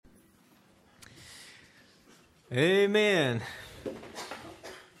Amen.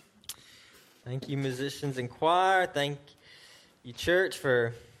 Thank you, musicians and choir. Thank you, church,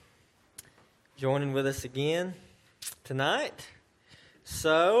 for joining with us again tonight.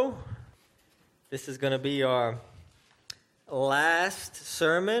 So, this is going to be our last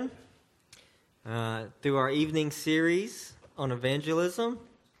sermon through our evening series on evangelism.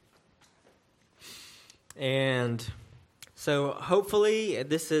 And so hopefully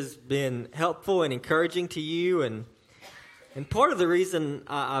this has been helpful and encouraging to you, and part of the reason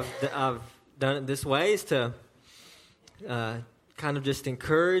I've done it this way is to kind of just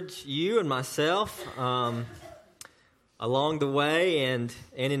encourage you and myself along the way, and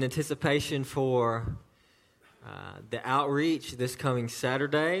in anticipation for the outreach this coming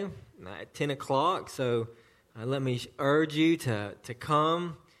Saturday at 10 o'clock. So let me urge you to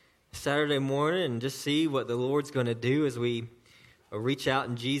come Saturday morning and just see what the Lord's going to do as we reach out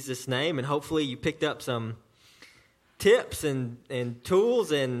in Jesus' name. And hopefully you picked up some tips and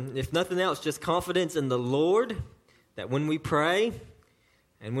tools, and if nothing else, just confidence in the Lord, that when we pray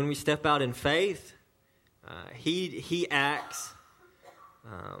and when we step out in faith, He acts.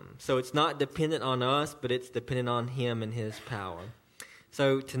 So it's not dependent on us, but it's dependent on Him and His power.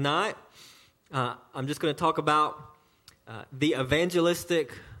 So tonight, I'm just going to talk about the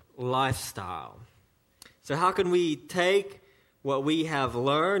evangelistic lifestyle. So how can we take what we have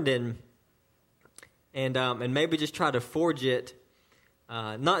learned and maybe just try to forge it,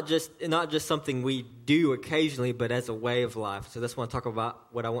 not just something we do occasionally, but as a way of life. So that's what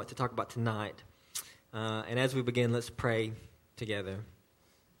I want to talk about tonight. And as we begin, let's pray together.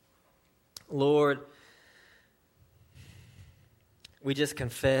 Lord, we just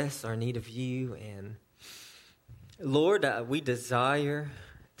confess our need of you, and Lord, we desire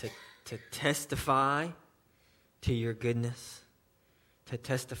to testify to your goodness, to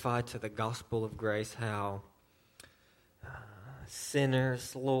testify to the gospel of grace, how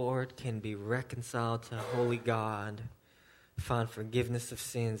sinners, Lord, can be reconciled to holy God, find forgiveness of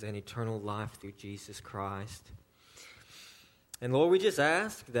sins and eternal life through Jesus Christ. And Lord, we just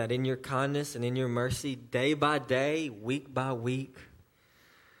ask that in your kindness and in your mercy, day by day, week by week,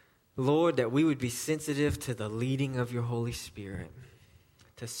 Lord, that we would be sensitive to the leading of your Holy Spirit,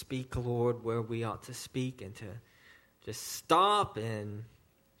 to speak, Lord, where we ought to speak, and to just stop and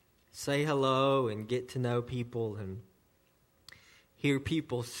say hello and get to know people and hear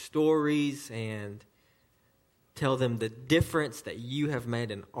people's stories and tell them the difference that you have made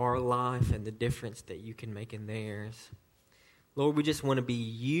in our life and the difference that you can make in theirs. Lord, we just want to be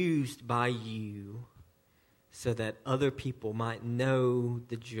used by you so that other people might know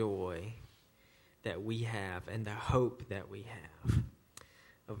the joy that we have and the hope that we have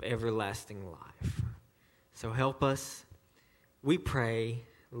of everlasting life. So help us, we pray.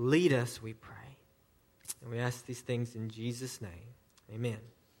 Lead us, we pray. And we ask these things in Jesus' name. Amen.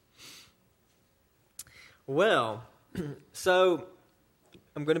 Well, so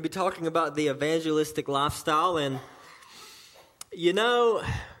I'm going to be talking about the evangelistic lifestyle. And, you know,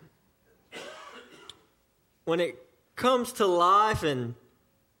 when it comes to life and,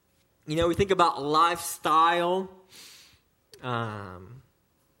 you know, we think about lifestyle.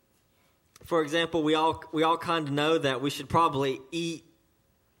 For example, we all kind of know that we should probably eat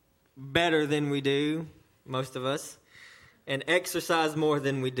better than we do, most of us, and exercise more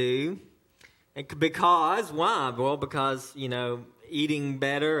than we do. And because, why? Well, because, you know, eating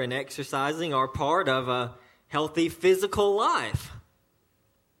better and exercising are part of a healthy physical life.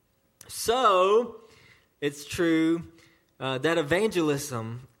 So, it's true that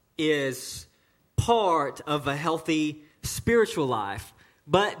evangelism is part of a healthy spiritual life.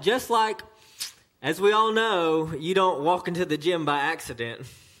 But just like, as we all know, you don't walk into the gym by accident.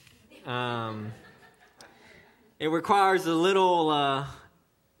 It requires a little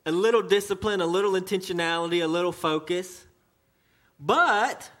discipline, a little intentionality, a little focus.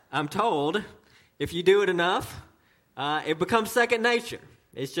 But I'm told, if you do it enough, it becomes second nature.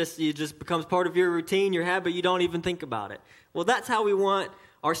 It just becomes part of your routine, your habit. You don't even think about it. Well, that's how we want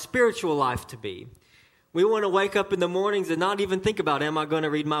our spiritual life to be. We want to wake up in the mornings and not even think about, am I going to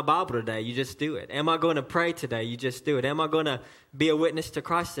read my Bible today? You just do it. Am I going to pray today? You just do it. Am I going to be a witness to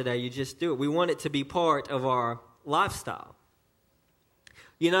Christ today? You just do it. We want it to be part of our lifestyle.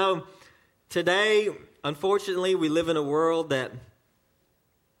 You know, today, unfortunately, we live in a world that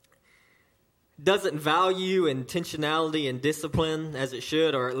doesn't value intentionality and discipline as it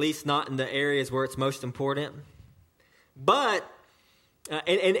should, or at least not in the areas where it's most important. But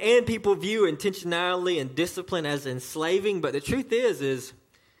and people view intentionality and discipline as enslaving, but the truth is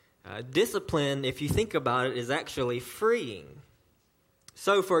discipline, if you think about it, is actually freeing.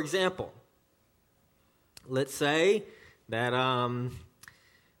 So, for example, Let's say that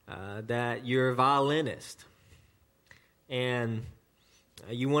that you're a violinist, and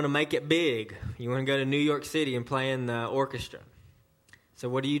you want to make it big. You want to go to New York City and play in the orchestra. So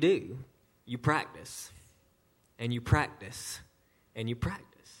what do? You practice, and you practice, and you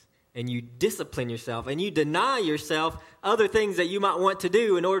practice, and you discipline yourself, and you deny yourself other things that you might want to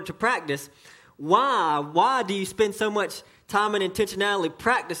do in order to practice. Why? Why do you spend so much time and intentionality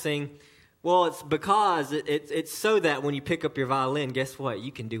practicing? Well, it's because it's so that when you pick up your violin, guess what?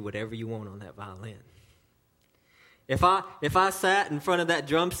 You can do whatever you want on that violin. If I sat in front of that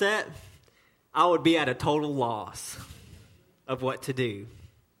drum set, I would be at a total loss of what to do.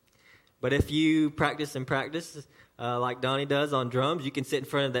 But if you practice and practice, like Donnie does on drums, you can sit in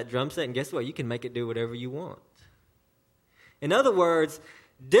front of that drum set, and guess what? You can make it do whatever you want. In other words,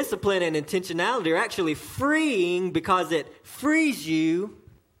 discipline and intentionality are actually freeing because it frees you.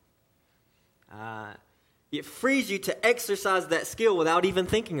 It frees you to exercise that skill without even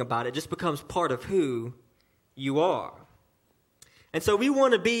thinking about it. It just becomes part of who you are. And so we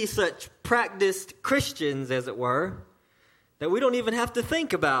want to be such practiced Christians, as it were, that we don't even have to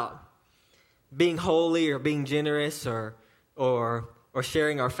think about being holy or being generous or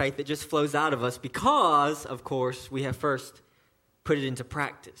sharing our faith. It just flows out of us because, of course, we have first put it into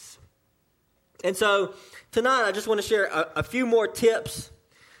practice. And so tonight I just want to share a few more tips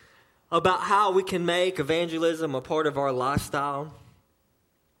about how we can make evangelism a part of our lifestyle.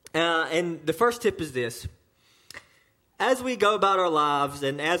 And the first tip is this. As we go about our lives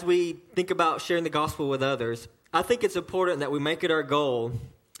and as we think about sharing the gospel with others, I think it's important that we make it our goal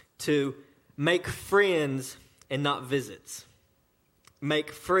to make friends and not visits.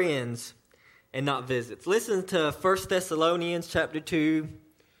 Make friends and not visits. Listen to 1 Thessalonians chapter 2,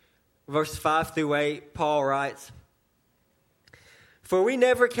 verse 5 through 8. Paul writes, "For we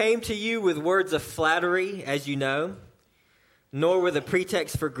never came to you with words of flattery, as you know, nor with a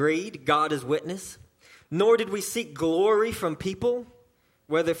pretext for greed, God is witness. Nor did we seek glory from people,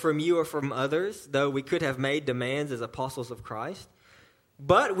 whether from you or from others, though we could have made demands as apostles of Christ.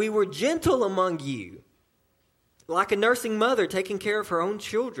 But we were gentle among you, like a nursing mother taking care of her own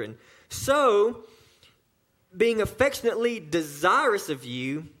children. So, being affectionately desirous of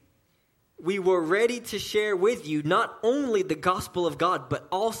you, we were ready to share with you not only the gospel of God, but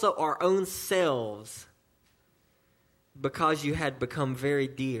also our own selves, because you had become very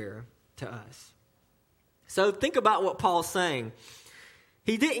dear to us." So think about what Paul's saying.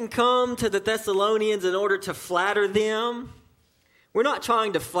 He didn't come to the Thessalonians in order to flatter them. We're not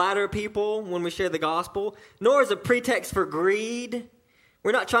trying to flatter people when we share the gospel, nor as a pretext for greed.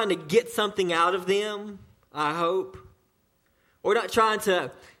 We're not trying to get something out of them, I hope. We're not trying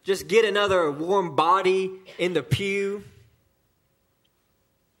to just get another warm body in the pew.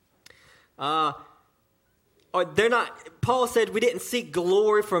 Paul said we didn't seek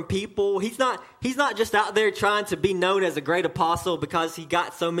glory from people. He's not just out there trying to be known as a great apostle because he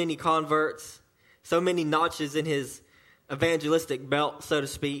got so many converts, so many notches in his evangelistic belt, so to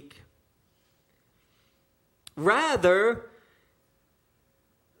speak. Rather,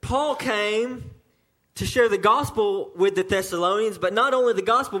 Paul came to share the gospel with the Thessalonians, but not only the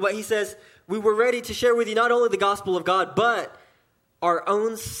gospel, but he says, we were ready to share with you not only the gospel of God, but our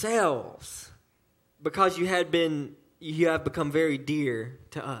own selves, because you have become very dear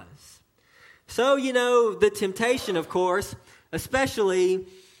to us. So, the temptation, of course, especially,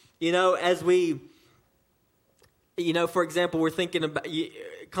 as we, for example, we're thinking about,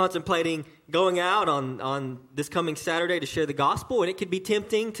 contemplating going out on this coming Saturday to share the gospel, and it could be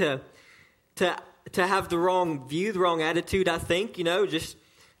tempting to have the wrong view, the wrong attitude, I think, just,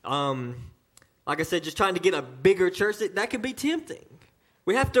 like I said, just trying to get a bigger church, that can be tempting.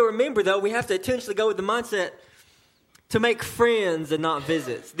 We have to remember, though, we have to intentionally go with the mindset to make friends and not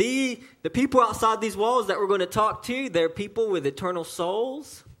visits. The people outside these walls that we're going to talk to, they're people with eternal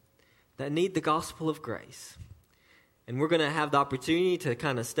souls that need the gospel of grace. And we're going to have the opportunity to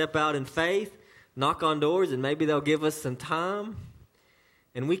kind of step out in faith, knock on doors, and maybe they'll give us some time.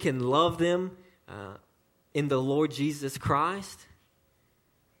 And we can love them in the Lord Jesus Christ.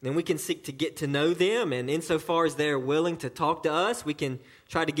 Then we can seek to get to know them, and insofar as they're willing to talk to us, we can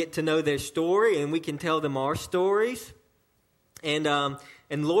try to get to know their story, and we can tell them our stories. And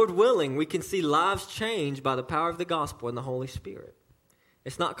Lord willing, we can see lives changed by the power of the gospel and the Holy Spirit.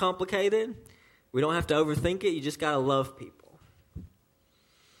 It's not complicated. We don't have to overthink it. You just got to love people.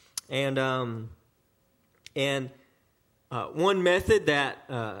 And one method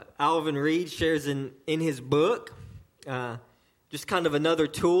that Alvin Reed shares in his book, just kind of another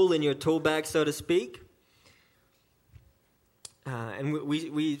tool in your tool bag, so to speak. and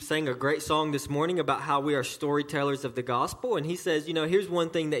we sang a great song this morning about how we are storytellers of the gospel. And he says, here's one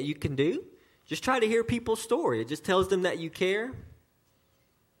thing that you can do. Just try to hear people's story. It just tells them that you care.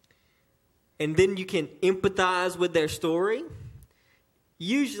 And then you can empathize with their story.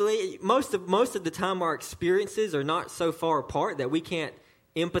 Usually, most of the time, our experiences are not so far apart that we can't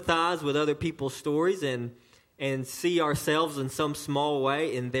empathize with other people's stories and see ourselves in some small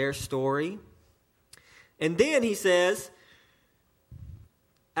way in their story. And then he says,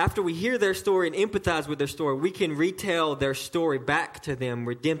 after we hear their story and empathize with their story, we can retell their story back to them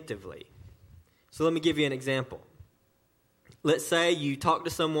redemptively. So let me give you an example. Let's say you talk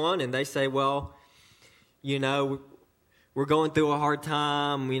to someone and they say, well, we're going through a hard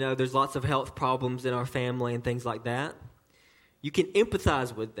time. There's lots of health problems in our family and things like that. You can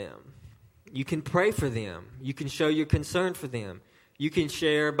empathize with them. You can pray for them. You can show your concern for them. You can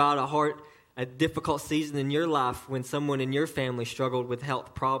share about a difficult season in your life when someone in your family struggled with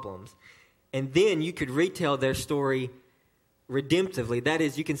health problems. And then you could retell their story redemptively. That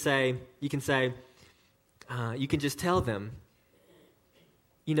is, you can just tell them,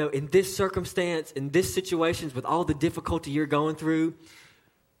 in this circumstance, in this situations, with all the difficulty you're going through,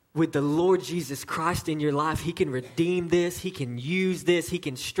 with the Lord Jesus Christ in your life, He can redeem this. He can use this. He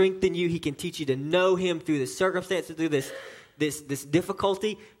can strengthen you. He can teach you to know Him through this circumstance, through this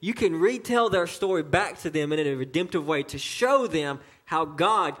difficulty. You can retell their story back to them in a redemptive way to show them how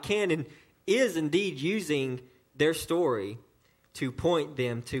God can and is indeed using their story to point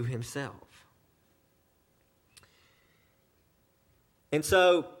them to Himself. And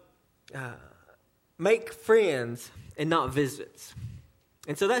so, make friends and not visits.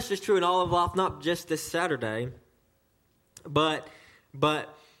 And so that's just true in all of life, not just this Saturday, but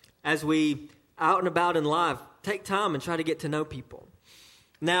as we out and about in life, take time and try to get to know people.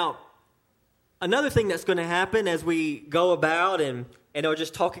 Now, another thing that's going to happen as we go about and are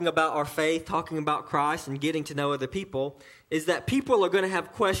just talking about our faith, talking about Christ and getting to know other people, is that people are going to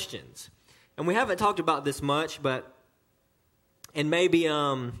have questions. And we haven't talked about this much, and maybe,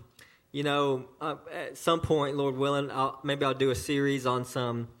 at some point, Lord willing, I'll do a series on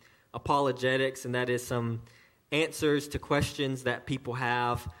some apologetics, and that is some answers to questions that people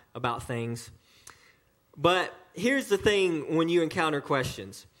have about things. But here's the thing when you encounter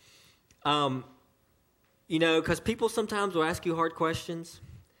questions. Because people sometimes will ask you hard questions.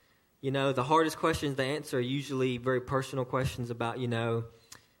 The hardest questions to answer are usually very personal questions about,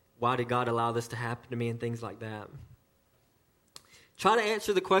 why did God allow this to happen to me and things like that. Try to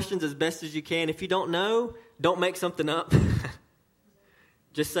answer the questions as best as you can. If you don't know, don't make something up.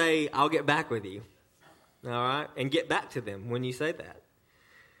 Just say, I'll get back with you. All right? And get back to them when you say that.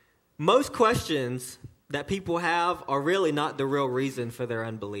 Most questions that people have are really not the real reason for their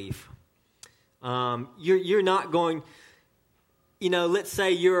unbelief. You're not going, let's say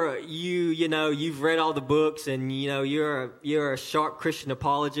you've read all the books and you're a sharp Christian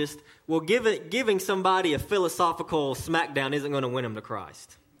apologist. Well, giving somebody a philosophical smackdown isn't going to win them to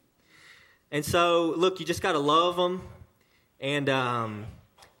Christ. And so, look, you just got to love them and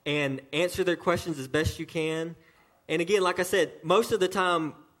answer their questions as best you can. And again, like I said, most of the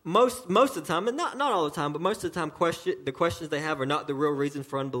time, most of the time, and not all the time, but most of the time, the questions they have are not the real reason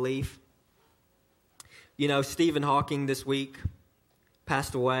for unbelief. Stephen Hawking this week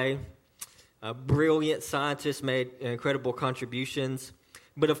passed away. A brilliant scientist, made incredible contributions.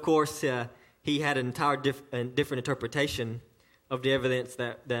 But of course, he had an entire different interpretation of the evidence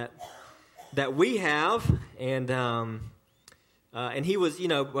that we have, and he was,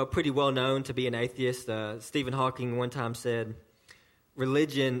 pretty well known to be an atheist. Stephen Hawking one time said,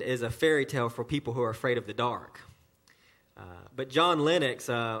 "Religion is a fairy tale for people who are afraid of the dark." But John Lennox,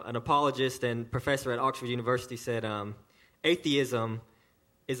 an apologist and professor at Oxford University, said, "Atheism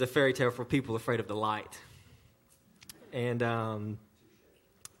is a fairy tale for people afraid of the light." And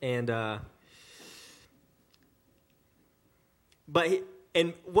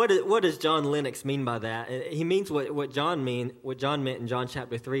what does John Lennox mean by that? He means what John meant in John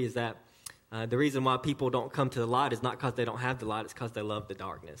chapter 3 is that the reason why people don't come to the light is not because they don't have the light, it's because they love the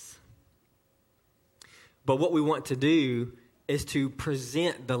darkness. But what we want to do is to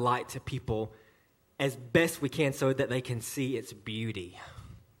present the light to people as best we can so that they can see its beauty.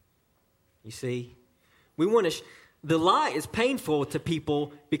 You see? We want to... The light is painful to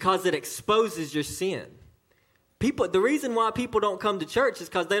people because it exposes your sin. The reason why people don't come to church is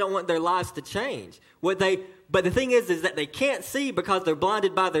because they don't want their lives to change. But the thing is that they can't see because they're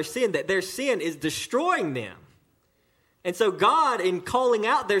blinded by their sin, that their sin is destroying them. And so God, in calling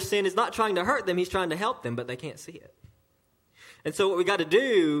out their sin, is not trying to hurt them, He's trying to help them, but they can't see it. And so what we got to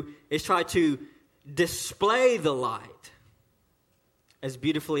do is try to display the light as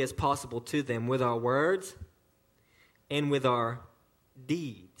beautifully as possible to them with our words and with our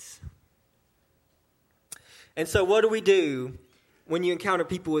deeds. And so what do we do when you encounter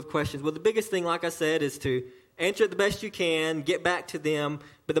people with questions? Well, the biggest thing, like I said, is to answer it the best you can, get back to them.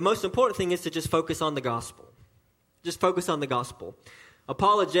 But the most important thing is to just focus on the gospel. Just focus on the gospel.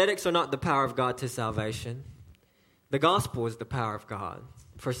 Apologetics are not the power of God to salvation. The gospel is the power of God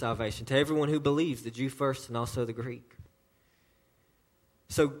for salvation to everyone who believes, the Jew first and also the Greek.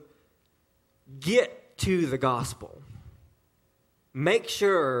 So get to the gospel. Make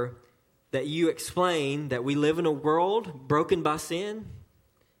sure that you explain that we live in a world broken by sin,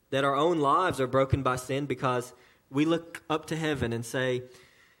 that our own lives are broken by sin, because we look up to heaven and say,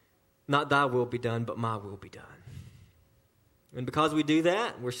 not thy will be done, but my will be done. And because we do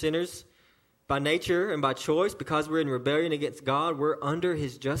that, we're sinners by nature and by choice. Because we're in rebellion against God, we're under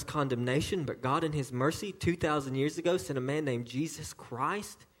his just condemnation. But God in his mercy, 2,000 years ago, sent a man named Jesus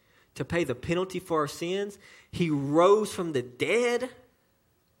Christ to pay the penalty for our sins. He rose from the dead,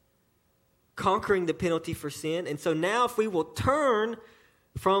 conquering the penalty for sin. And so now if we will turn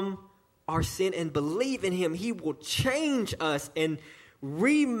from our sin and believe in him, he will change us and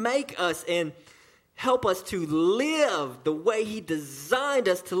remake us and help us to live the way he designed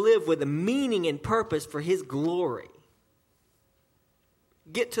us to live, with a meaning and purpose for his glory.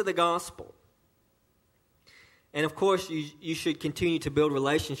 Get to the gospel. And of course, you should continue to build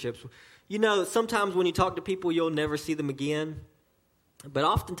relationships. You know, sometimes when you talk to people, you'll never see them again. But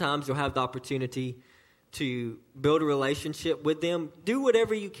oftentimes, you'll have the opportunity to build a relationship with them. Do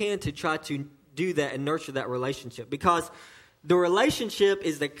whatever you can to try to do that and nurture that relationship. Because the relationship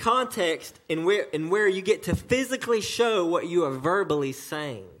is the context in where you get to physically show what you are verbally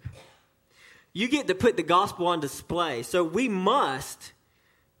saying. You get to put the gospel on display. So we must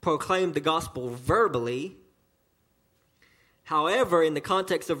proclaim the gospel verbally. However, in the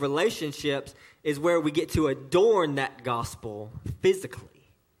context of relationships is where we get to adorn that gospel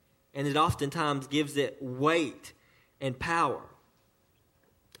physically. And it oftentimes gives it weight and power.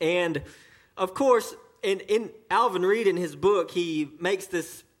 And, of course, in Alvin Reed, in his book, he makes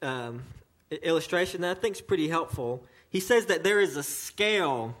this illustration that I think is pretty helpful. He says that there is a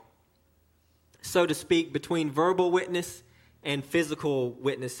scale, so to speak, between verbal witness and physical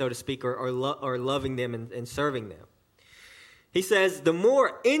witness, so to speak, or loving them and serving them. He says the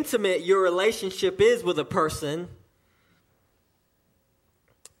more intimate your relationship is with a person,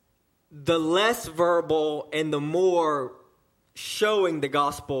 the less verbal and the more showing the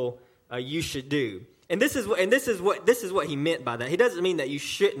gospel you should do. And this is what he meant by that. He doesn't mean that you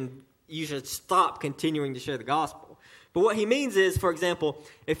should stop continuing to share the gospel. But what he means is, for example,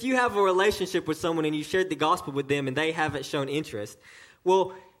 if you have a relationship with someone and you shared the gospel with them and they haven't shown interest,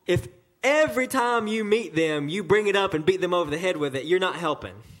 well, if every time you meet them, you bring it up and beat them over the head with it, you're not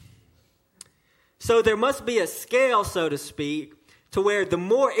helping. So there must be a scale, so to speak, to where the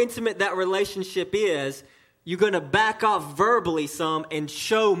more intimate that relationship is, you're going to back off verbally some and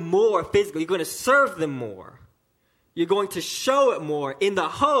show more physically. You're going to serve them more. You're going to show it more in the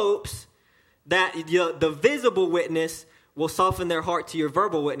hopes that the visible witness will soften their heart to your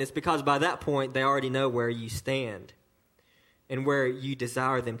verbal witness, because by that point they already know where you stand and where you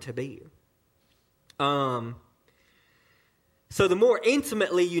desire them to be. So the more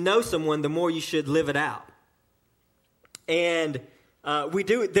intimately you know someone, the more you should live it out. And we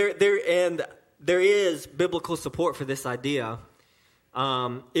do there is biblical support for this idea.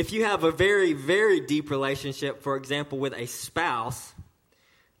 If you have a very, very deep relationship, for example, with a spouse,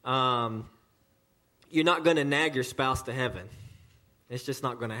 you're not going to nag your spouse to heaven. It's just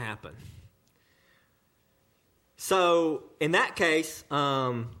not going to happen. So in that case,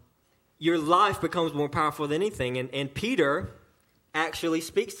 your life becomes more powerful than anything. And Peter actually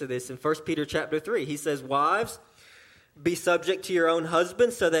speaks to this in 1 Peter chapter 3. He says, "Wives, be subject to your own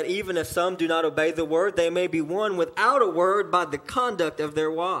husbands, so that even if some do not obey the word, they may be won without a word by the conduct of their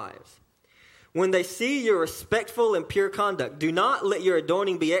wives. When they see your respectful and pure conduct, do not let your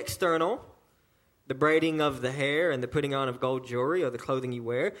adorning be external, the braiding of the hair and the putting on of gold jewelry or the clothing you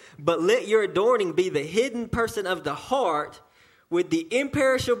wear, but let your adorning be the hidden person of the heart with the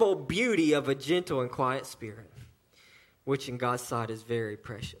imperishable beauty of a gentle and quiet spirit, which in God's sight is very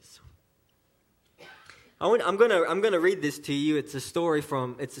precious." I'm gonna read this to you. It's a story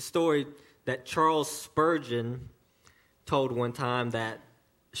that Charles Spurgeon told one time that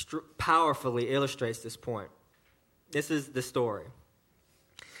powerfully illustrates this point. This is the story.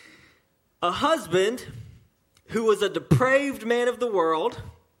 A husband who was a depraved man of the world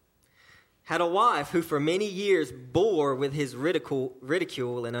had a wife who for many years bore with his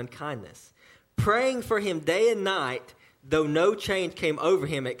ridicule and unkindness. Praying for him day and night, though no change came over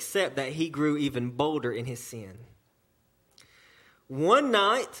him except that he grew even bolder in his sin. One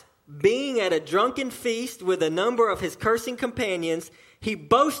night, being at a drunken feast with a number of his cursing companions, he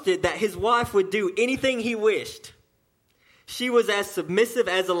boasted that his wife would do anything he wished. She was as submissive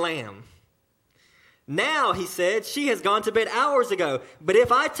as a lamb. Now, he said, she has gone to bed hours ago, but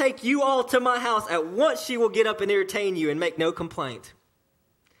if I take you all to my house, at once she will get up and entertain you and make no complaint.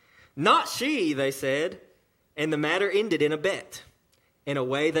 Not she, they said, and the matter ended in a bet, and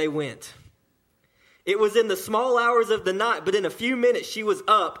away they went. It was in the small hours of the night, but in a few minutes she was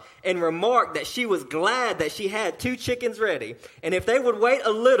up and remarked that she was glad that she had 2 chickens ready. And if they would wait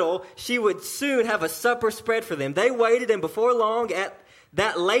a little, she would soon have a supper spread for them. They waited, and before long, at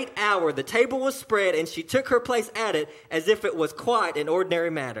that late hour, the table was spread, and she took her place at it as if it was quite an ordinary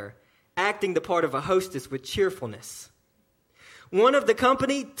matter, acting the part of a hostess with cheerfulness. One of the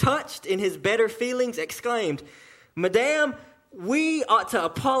company, touched in his better feelings, exclaimed, "Madame, we ought to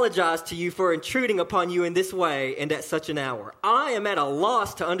apologize to you for intruding upon you in this way and at such an hour. I am at a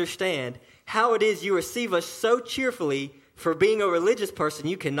loss to understand how it is you receive us so cheerfully, for being a religious person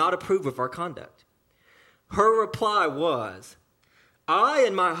you cannot approve of our conduct." Her reply was, "I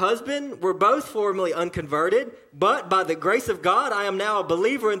and my husband were both formerly unconverted, but by the grace of God I am now a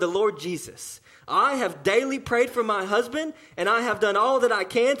believer in the Lord Jesus. I have daily prayed for my husband, and I have done all that I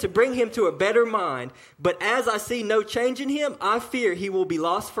can to bring him to a better mind. But as I see no change in him, I fear he will be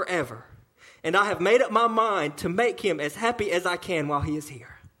lost forever. And I have made up my mind to make him as happy as I can while he is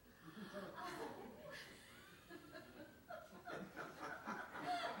here."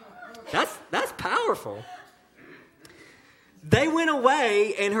 That's powerful. They went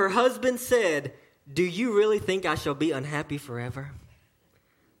away, and her husband said, "Do you really think I shall be unhappy forever?"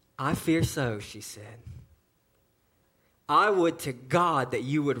 "I fear so," she said. "I would to God that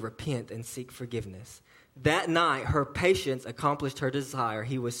you would repent and seek forgiveness." That night, her patience accomplished her desire.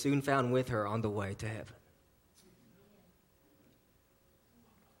 He was soon found with her on the way to heaven.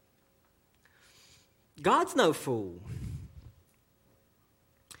 God's no fool.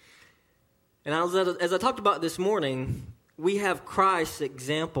 And as I talked about this morning, we have Christ's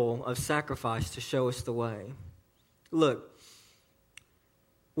example of sacrifice to show us the way. Look,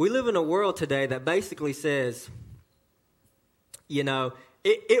 we live in a world today that basically says,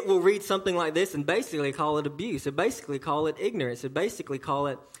 it will read something like this and basically call it abuse. It basically call it ignorance. It basically call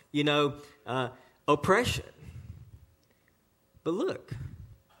it, oppression. But look,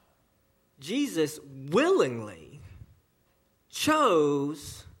 Jesus willingly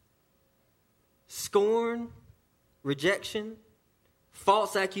chose scorn, rejection,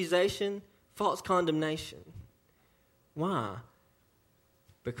 false accusation, false condemnation. Why?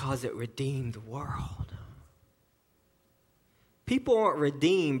 Because it redeemed the world. People aren't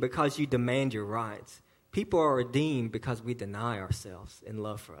redeemed because you demand your rights. People are redeemed because we deny ourselves in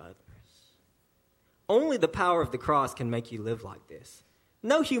love for others. Only the power of the cross can make you live like this.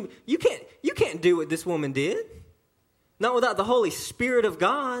 No human, you can't do what this woman did. Not without the Holy Spirit of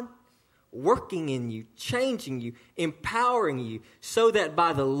God working in you, changing you, empowering you, so that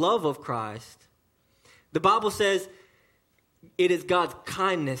by the love of Christ, the Bible says it is God's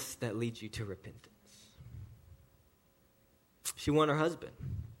kindness that leads you to repentance. She won her husband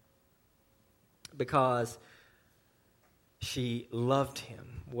because she loved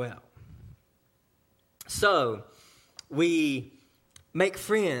him well. So, we make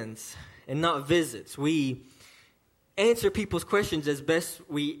friends and not visits. We answer people's questions as best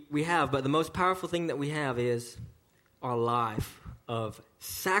we have, but the most powerful thing that we have is our life of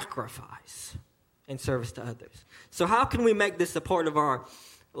sacrifice and service to others. So how can we make this a part of our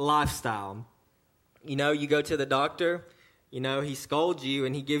lifestyle? You go to the doctor, he scolds you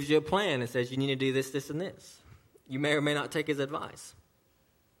and he gives you a plan and says you need to do this, this, and this. You may or may not take his advice.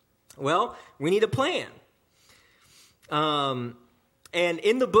 Well, we need a plan. And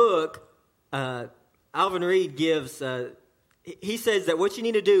in the book, Alvin Reed gives, he says that what you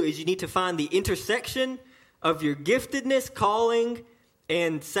need to do is you need to find the intersection of your giftedness, calling,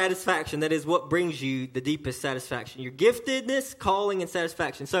 and satisfaction. That is what brings you the deepest satisfaction. Your giftedness, calling, and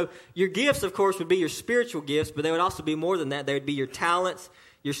satisfaction. So your gifts, of course, would be your spiritual gifts, but they would also be more than that. They would be your talents,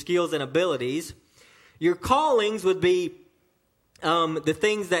 your skills, and abilities. Your callings would be the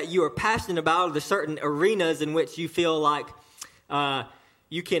things that you are passionate about, or the certain arenas in which you feel like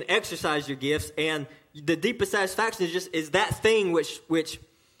you can exercise your gifts. And the deepest satisfaction is that thing which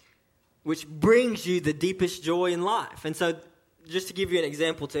brings you the deepest joy in life. And so, just to give you an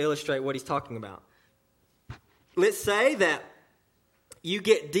example to illustrate what he's talking about, let's say that you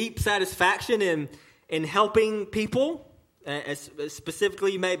get deep satisfaction in helping people.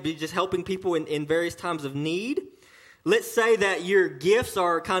 Specifically, you may be just helping people in various times of need. let's say that your gifts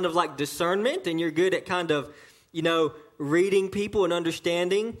are kind of like discernment, and you're good at kind of, reading people and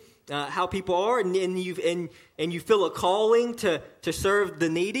understanding how people are, and you feel a calling to serve the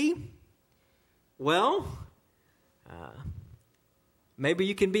needy. Well, maybe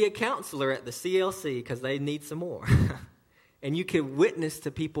you can be a counselor at the CLC because they need some more. And you can witness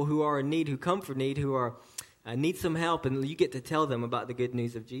to people who are in need, who come for need, who are need some help, and you get to tell them about the good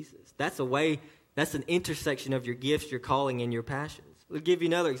news of Jesus. That's an intersection of your gifts, your calling, and your passions. I'll give you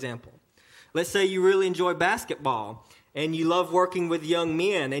another example. Let's say you really enjoy basketball, and you love working with young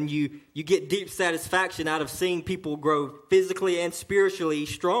men, and you get deep satisfaction out of seeing people grow physically and spiritually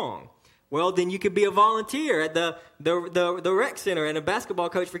strong. Well, then you could be a volunteer at the rec center and a basketball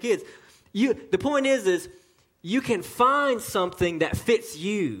coach for kids. The point is you can find something that fits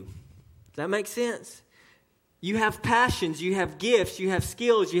you. Does that make sense? You have passions, you have gifts, you have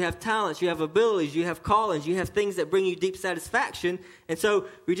skills, you have talents, you have abilities, you have callings, you have things that bring you deep satisfaction. And so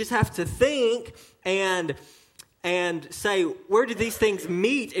we just have to think and say, where do these things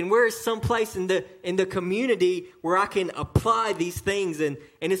meet, and where is some place in the community where I can apply these things, and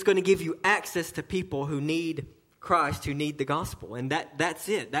it's going to give you access to people who need Christ, who need the gospel. And that's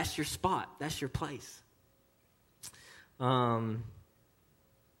it. That's your spot. That's your place.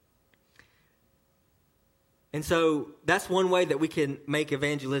 And so that's one way that we can make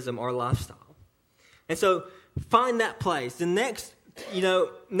evangelism our lifestyle. And so find that place. And next we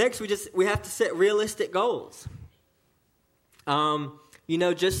have to set realistic goals.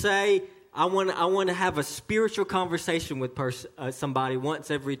 Just say, I want to have a spiritual conversation with somebody once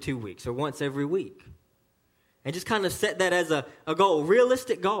every 2 weeks or once every week. And just kind of set that as a goal,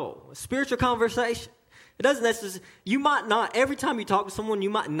 realistic goal, a spiritual conversation. It doesn't necessarily, you might not, every time you talk to someone,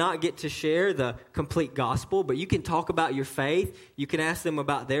 you might not get to share the complete gospel, but you can talk about your faith. You can ask them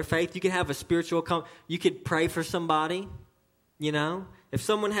about their faith. You can have a spiritual, you could pray for somebody, If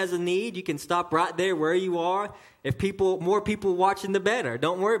someone has a need, you can stop right there where you are. If more people watching, the better.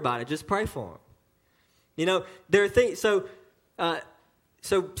 Don't worry about it. Just pray for them. There are things, so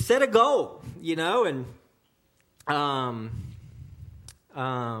set a goal,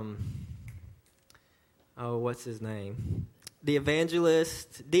 what's his name? The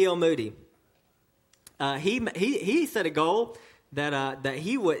evangelist D.L. Moody. He set a goal that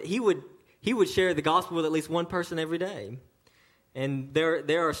he would share the gospel with at least one person every day. And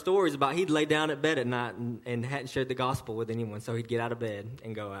there are stories about he'd lay down at bed at night and hadn't shared the gospel with anyone, so he'd get out of bed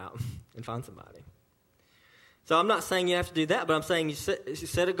and go out and find somebody. So I'm not saying you have to do that, but I'm saying you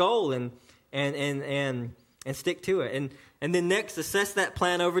set a goal and stick to it. And then next, assess that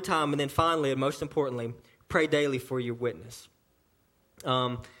plan over time. And then finally, and most importantly, pray daily for your witness. We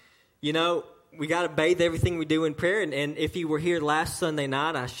got to bathe everything we do in prayer. And if you were here last Sunday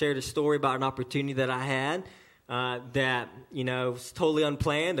night, I shared a story about an opportunity that I had that was totally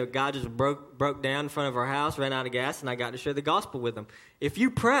unplanned. A guy just broke down in front of our house, ran out of gas, and I got to share the gospel with him. If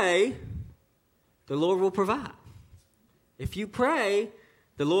you pray, the Lord will provide. If you pray,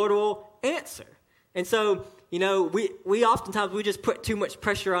 the Lord will answer. And so, we oftentimes, we just put too much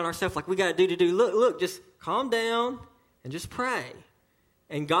pressure on ourselves, like we got to do. Look, just calm down and just pray.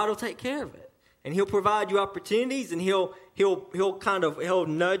 And God will take care of it. And He'll provide you opportunities, and He'll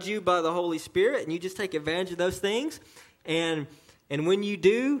nudge you by the Holy Spirit, and you just take advantage of those things. And when you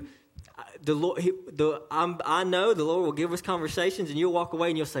do, I know the Lord will give us conversations, and you'll walk away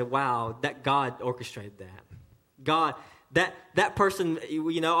and you'll say, wow, that God orchestrated that. God, that person,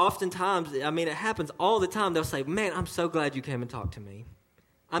 oftentimes, it happens all the time. They'll say, man, I'm so glad you came and talked to me.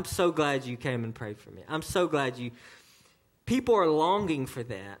 I'm so glad you came and prayed for me. I'm so glad you... People are longing for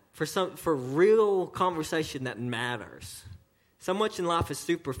that, for real conversation that matters. So much in life is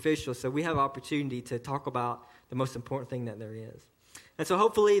superficial, so we have opportunity to talk about the most important thing that there is. And so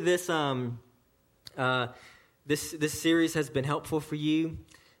hopefully this series has been helpful for you,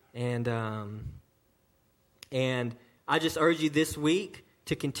 and I just urge you this week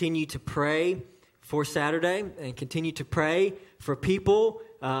to continue to pray for Saturday and continue to pray for people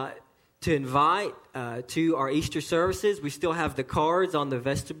to invite to our Easter services. We still have the cards on the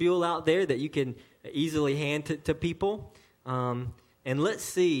vestibule out there that you can easily hand to people. And let's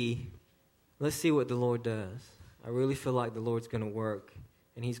see what the Lord does. I really feel like the Lord's going to work,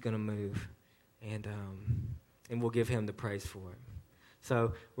 and He's going to move, and we'll give Him the praise for it.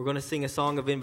 So we're going to sing a song of invitation.